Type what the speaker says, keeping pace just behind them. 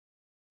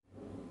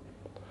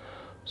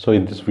So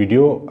in this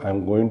video, I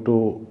am going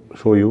to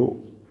show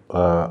you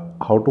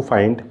how to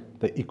find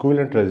the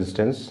equivalent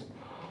resistance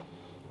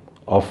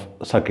of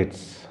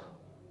circuits.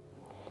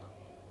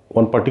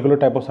 One particular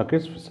type of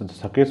circuits, the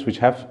circuits which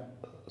have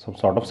some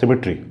sort of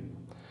symmetry.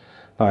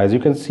 Now, as you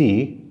can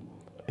see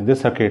in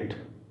this circuit,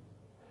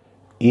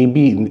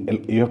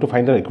 AB, you have to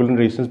find the equivalent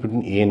resistance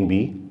between A and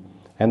B,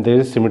 and there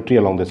is symmetry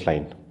along this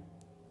line.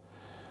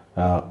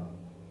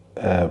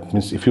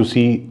 Means if you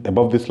see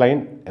above this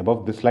line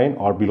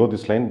or below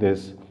this line, there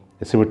is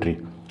a symmetry.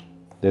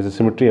 There is a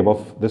symmetry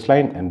above this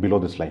line and below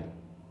this line.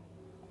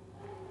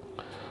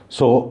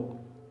 So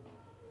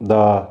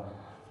the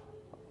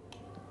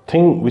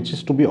thing which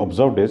is to be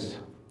observed is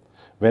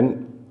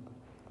when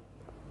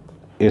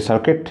a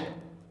circuit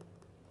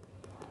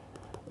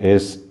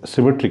is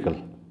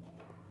symmetrical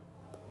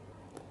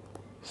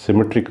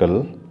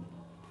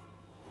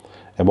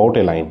about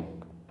a line,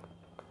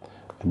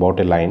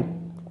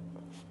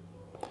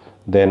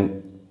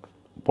 then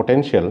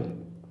potential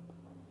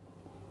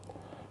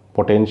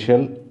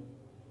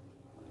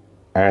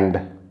and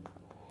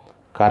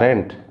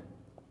current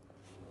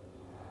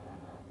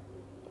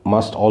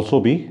must also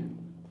be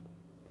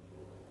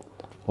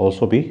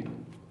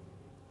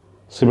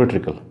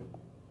symmetrical.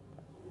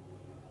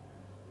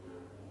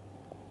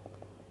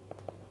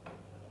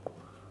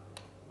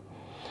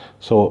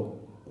 So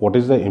what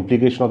is the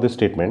implication of this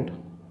statement?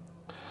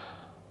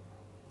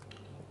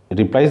 It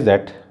implies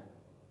that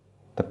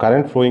the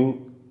current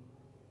flowing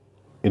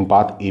in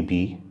path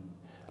AB,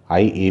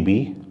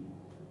 IAB,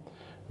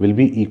 will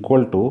be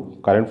equal to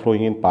current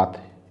flowing in path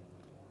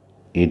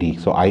AD.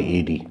 So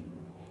IAD,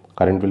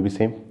 current will be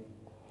same.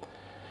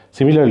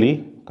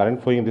 Similarly,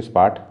 current flowing in this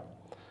part,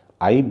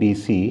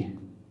 IBC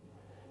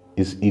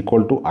is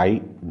equal to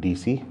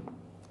IDC,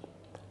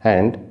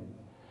 and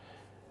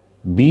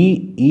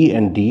B, E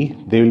and D,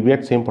 they will be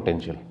at same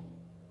potential.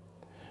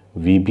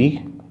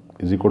 VB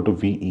is equal to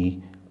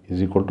VE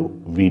is equal to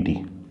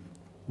VD.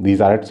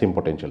 These are at same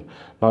potential.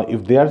 Now,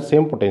 if they are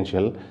same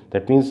potential,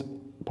 that means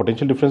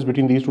potential difference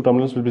between these two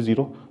terminals will be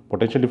 0.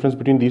 Potential difference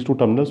between these two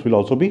terminals will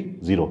also be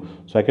 0.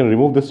 So I can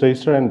remove this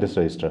resistor and this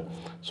resistor.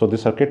 So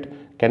this circuit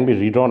can be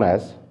redrawn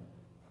as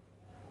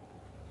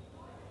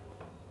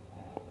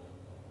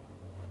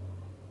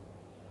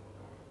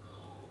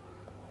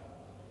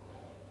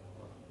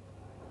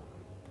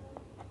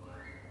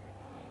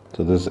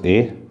so this is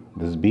A,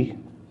 this is B,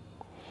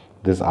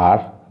 this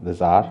R,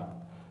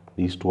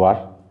 these two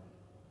are,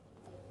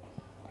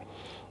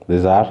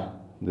 this R.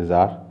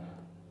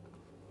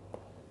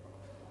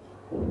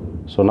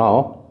 So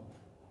now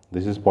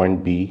this is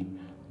point B,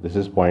 this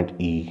is point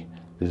E,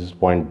 this is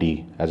point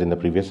D, as in the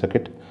previous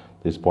circuit.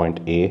 This is point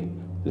A,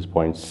 this is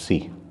point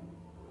C.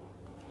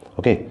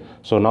 Okay,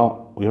 so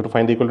now we have to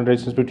find the equivalent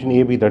resistance between A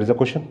and B. That is the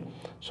question.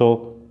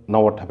 So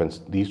now what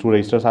happens? These two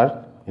resistors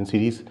are in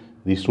series,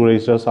 these two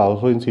resistors are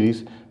also in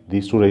series,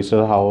 these two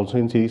resistors are also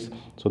in series.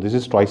 So this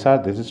is twice R,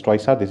 this is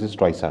twice R, this is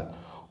twice R.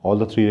 All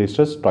the three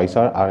resistors twice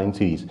R are in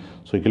series.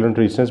 So equivalent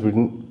resistance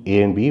between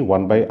A and B,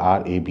 1 by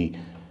R AB.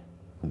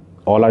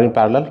 All are in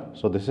parallel.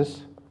 So this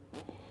is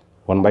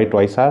 1 by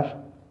twice R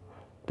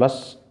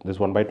plus this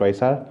 1 by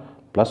twice R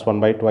plus 1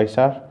 by twice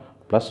R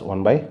plus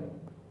 1 by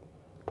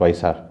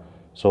twice R.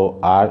 So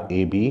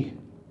RAB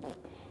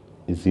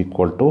is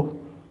equal to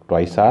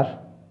twice R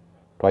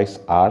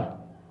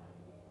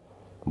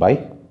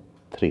by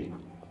 3.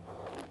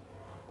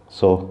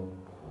 So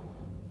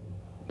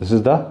this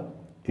is the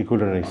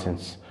equivalent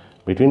resistance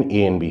between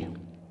A and B.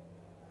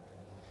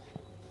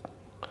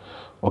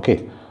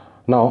 Okay,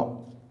 now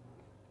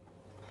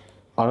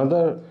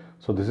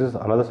so this is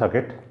another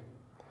circuit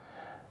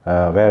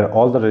where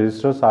all the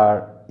resistors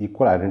are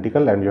equal,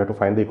 identical, and you have to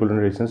find the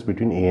equivalent resistance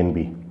between A and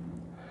B.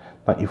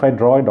 Now if I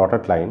draw a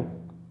dotted line,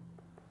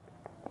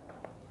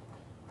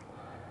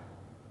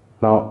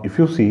 now if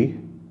you see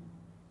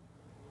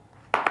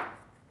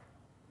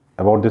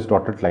about this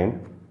dotted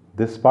line,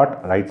 this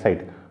part right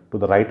side, to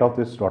the right of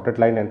this dotted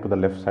line and to the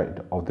left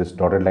side of this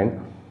dotted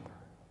line,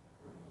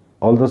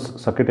 all those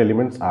circuit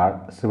elements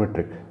are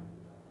symmetric.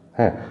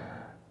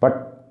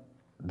 But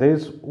there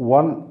is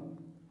one,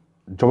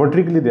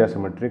 geometrically they are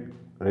symmetric,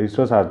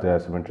 resistors are there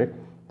symmetric,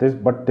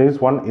 but there is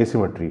one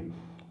asymmetry.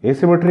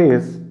 Asymmetry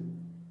is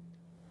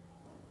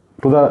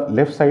to the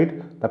left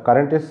side the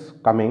current is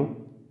coming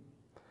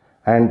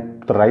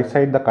and to the right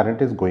side the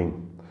current is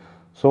going.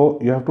 So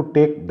you have to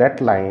take that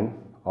line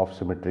of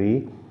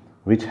symmetry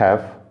which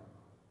have,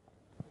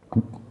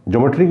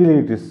 geometrically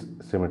it is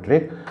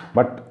symmetric,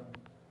 but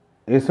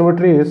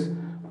asymmetry is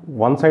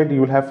one side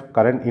you will have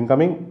current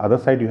incoming, other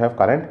side you have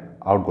current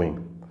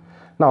outgoing.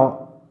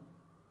 Now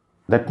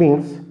that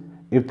means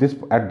if this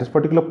at this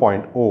particular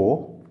point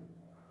O,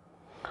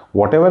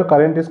 whatever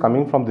current is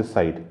coming from this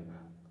side,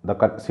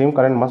 the same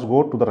current must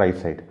go to the right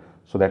side.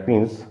 So that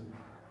means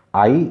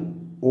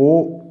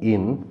IO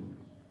in,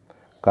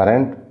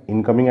 current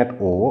incoming at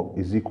O,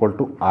 is equal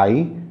to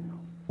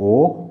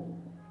IO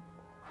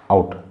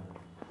out.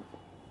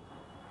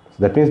 So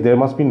that means there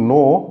must be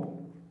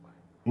no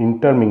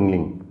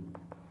intermingling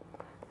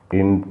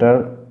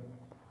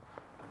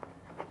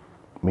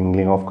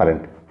intermingling of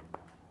current.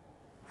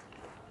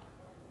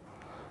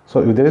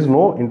 So if there is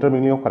no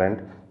intermingling of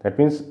current, that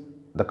means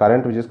the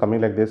current which is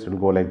coming like this, it will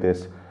go like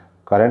this.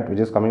 Current which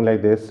is coming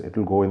like this, it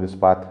will go in this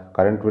path.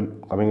 Current will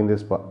coming in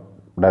this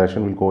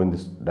direction will go in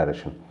this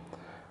direction.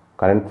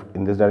 Current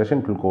in this direction,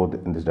 it will go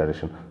in this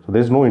direction. So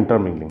there is no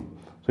intermingling.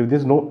 So if there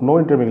is no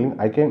intermingling,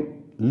 I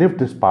can lift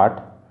this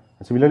part.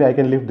 Similarly, I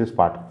can lift this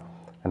part,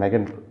 and I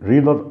can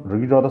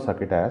redraw the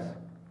circuit as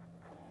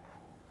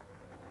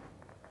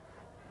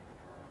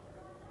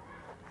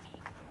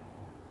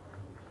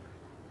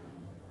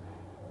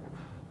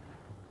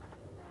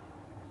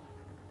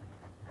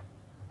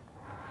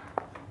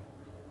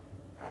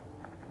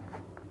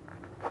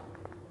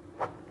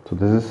so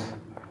this is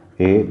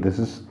A, this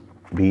is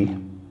B,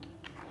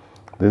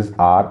 this is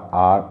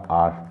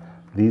R.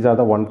 These are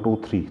the 1,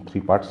 2,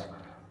 3 parts.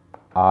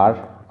 R,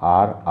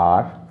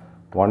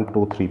 1,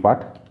 2, 3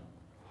 part.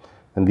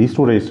 And these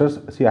two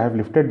resistors, see, I have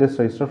lifted this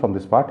resistor from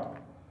this part.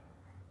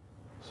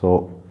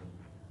 So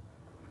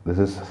this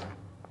is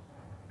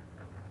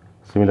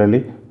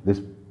similarly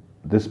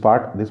this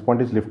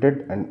point is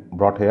lifted and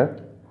brought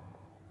here.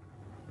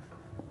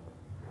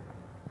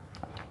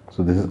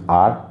 So this is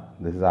R,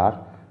 this is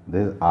R,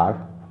 this is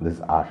R, this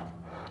is R.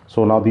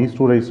 So now these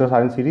two resistors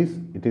are in series.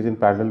 It is in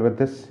parallel with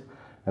this,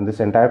 and this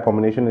entire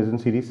combination is in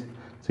series.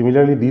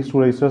 Similarly, these two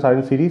resistors are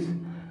in series.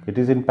 It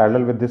is in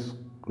parallel with this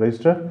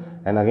resistor,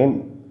 and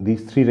again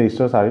these three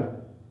resistors are in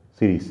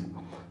series.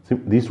 So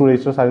these two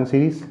resistors are in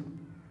series.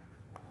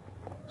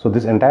 So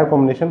this entire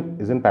combination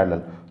is in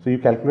parallel. So you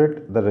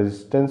calculate the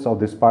resistance of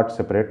this part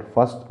separate.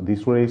 First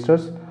these two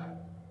resistors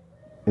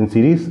in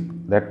series,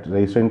 that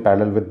resistor in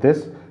parallel with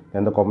this,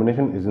 and the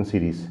combination is in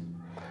series.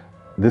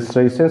 This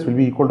resistance will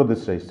be equal to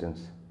this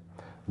resistance.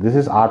 This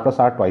is R plus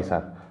R twice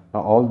R.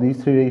 Now all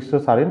these three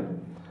resistors are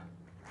in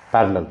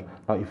parallel.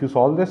 Now if you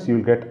solve this, you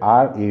will get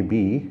RAB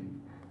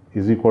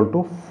is equal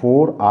to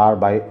 4R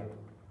by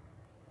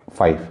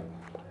 5.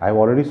 I have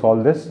already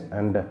solved this,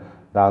 and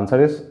the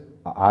answer is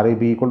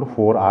RAB equal to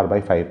 4R by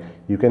 5.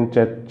 You can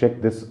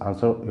check this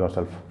answer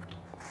yourself.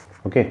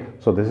 Okay,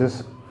 so this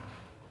is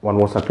one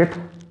more circuit.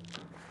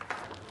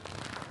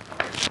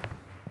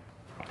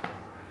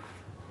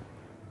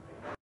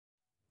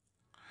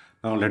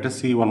 Now let us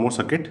see one more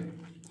circuit.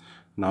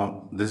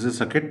 Now this is a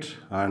circuit,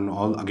 and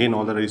all the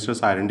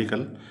resistors are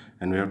identical,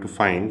 and we have to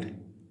find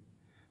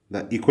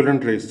the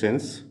equivalent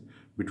resistance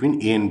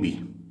between A and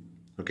B.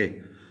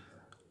 Okay.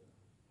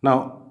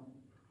 Now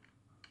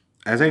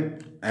as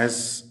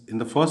in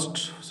the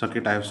first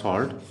circuit I have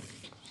solved,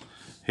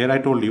 here I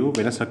told you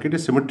when a circuit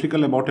is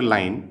symmetrical about a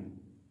line,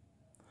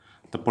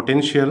 the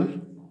potential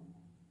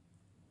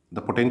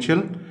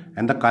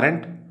and the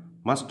current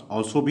must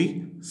also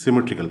be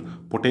symmetrical.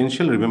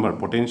 Potential, remember,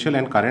 potential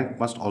and current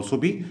must also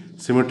be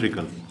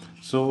symmetrical.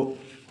 So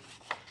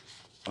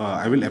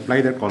I will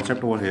apply that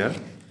concept over here.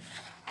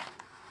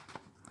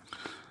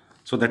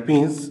 So that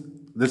means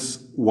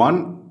this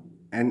 1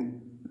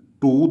 and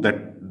 2,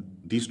 that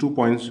these 2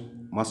 points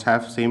must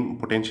have same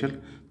potential.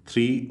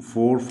 3,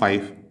 4,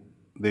 5,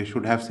 they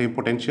should have same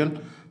potential.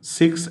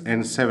 6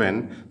 and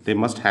 7, they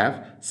must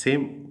have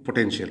same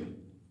potential.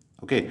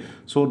 Okay,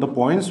 so the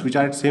points which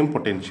are at same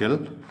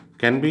potential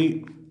can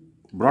be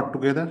brought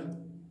together.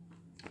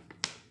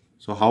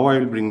 So how I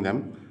will bring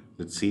them?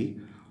 Let's see.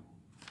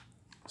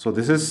 So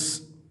this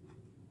is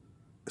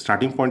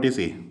starting point is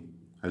A.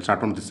 I'll start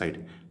from this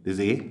side. This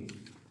is A.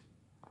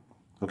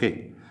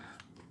 Okay.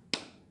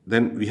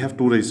 Then we have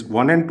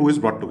 1 and 2 is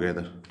brought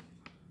together.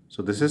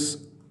 So this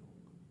is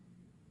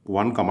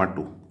 1,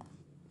 2.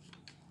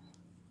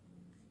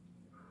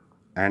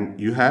 And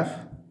you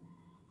have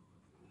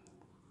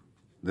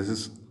this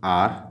is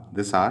R,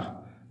 this R,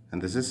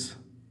 and this is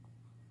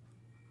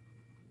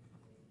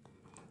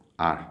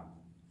R.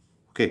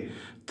 Okay,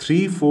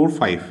 3, 4,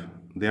 5,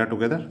 they are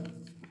together.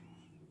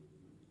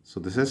 So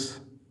this is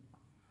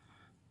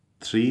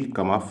 3,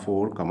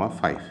 4,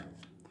 5.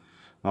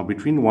 Now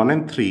between 1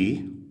 and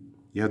 3,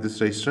 you have this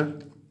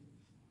resistor.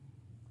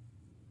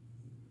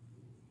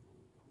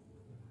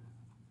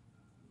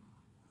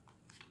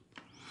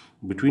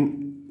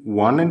 Between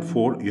 1 and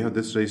 4, you have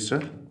this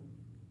resistor.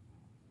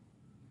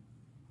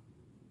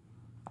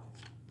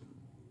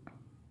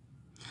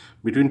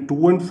 Between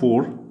 2 and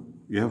 4,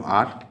 you have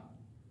R.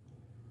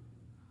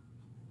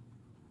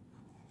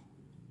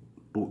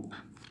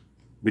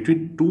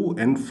 Between 2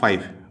 and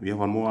 5, we have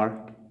one more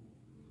R.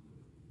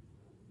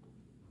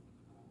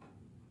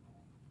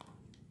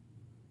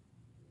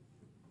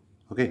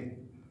 Okay,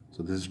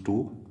 so this is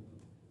 2,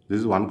 this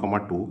is 1,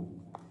 2,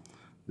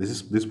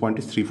 this point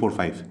is 3, 4,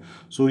 5.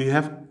 So you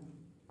have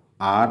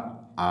R.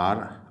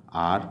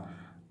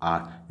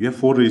 You have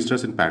 4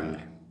 resistors in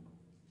parallel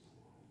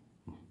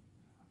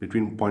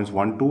between points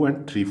 1, 2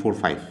 and 3, 4,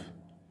 5.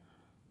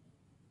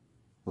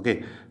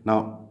 Okay,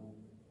 now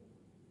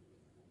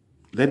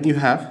then you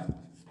have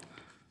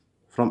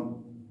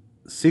from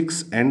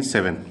 6 and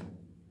 7.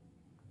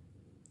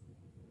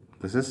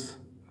 This is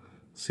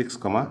 6,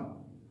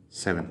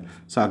 7.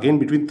 So again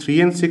between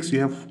 3 and 6 you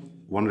have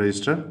one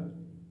resistor.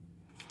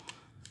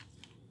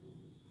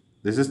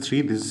 This is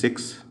 3, this is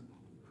 6.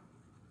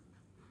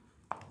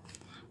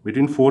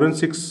 Between 4 and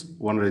 6,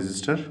 one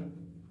resistor.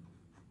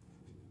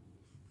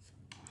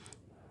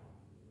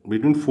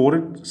 Between 4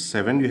 and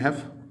 7, you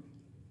have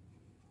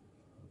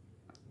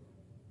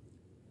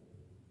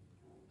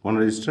one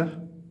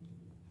resistor.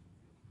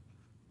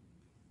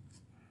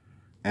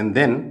 And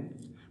then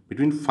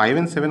between 5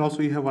 and 7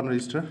 also you have one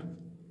resistor.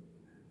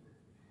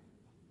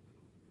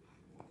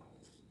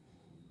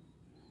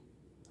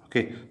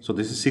 Okay, so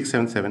this is 6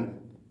 and 7.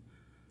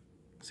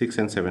 6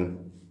 and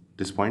 7,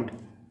 this point,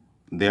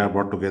 they are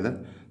brought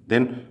together.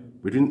 Then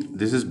between,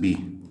 this is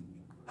B.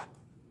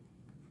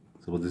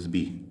 So this is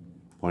B,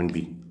 point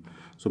B.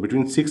 So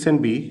between 6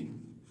 and B,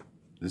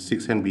 this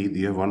 6 and B,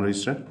 you have one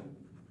resistor.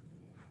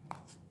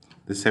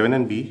 This 7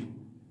 and B,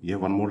 you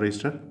have one more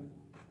resistor.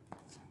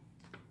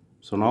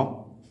 So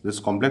now this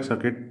complex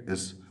circuit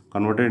is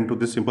converted into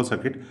this simple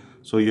circuit.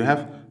 So you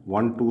have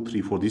 1, 2,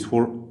 3, 4. These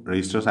 4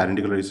 resistors,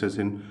 identical resistors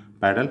in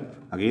parallel.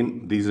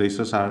 Again, these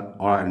resistors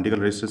are identical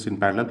resistors in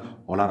parallel.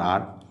 All are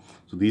R.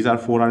 So these are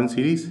 4 are in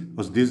series.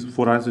 Because these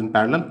 4 are in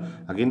parallel.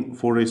 Again,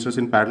 4 resistors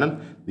in parallel.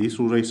 These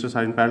 2 resistors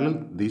are in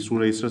parallel. These 2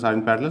 resistors are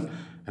in parallel.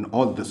 And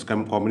all this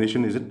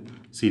combination is in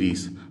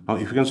series. Now,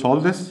 if you can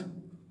solve this,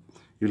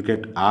 you will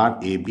get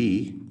RAB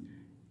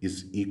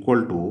is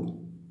equal to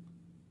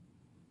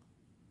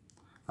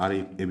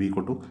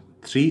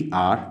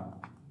 3R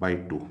by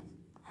 2.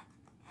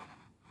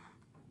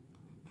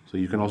 So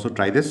you can also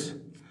try this.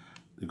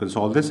 You can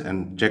solve this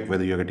and check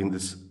whether you are getting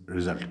this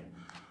result.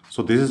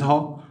 So this is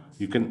how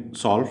you can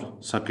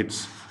solve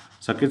circuits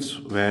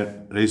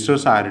where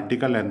resistors are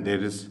identical and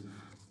there is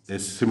a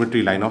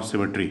symmetry, line of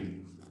symmetry.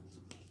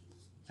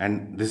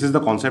 And this is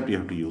the concept you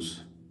have to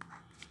use.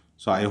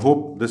 So I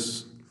hope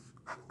this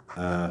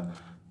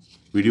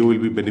video will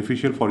be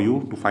beneficial for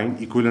you to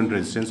find equivalent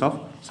resistance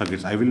of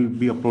circuits. I will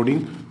be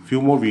uploading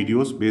few more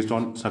videos based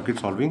on circuit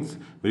solvings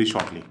very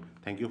shortly.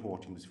 Thank you for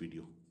watching this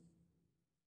video.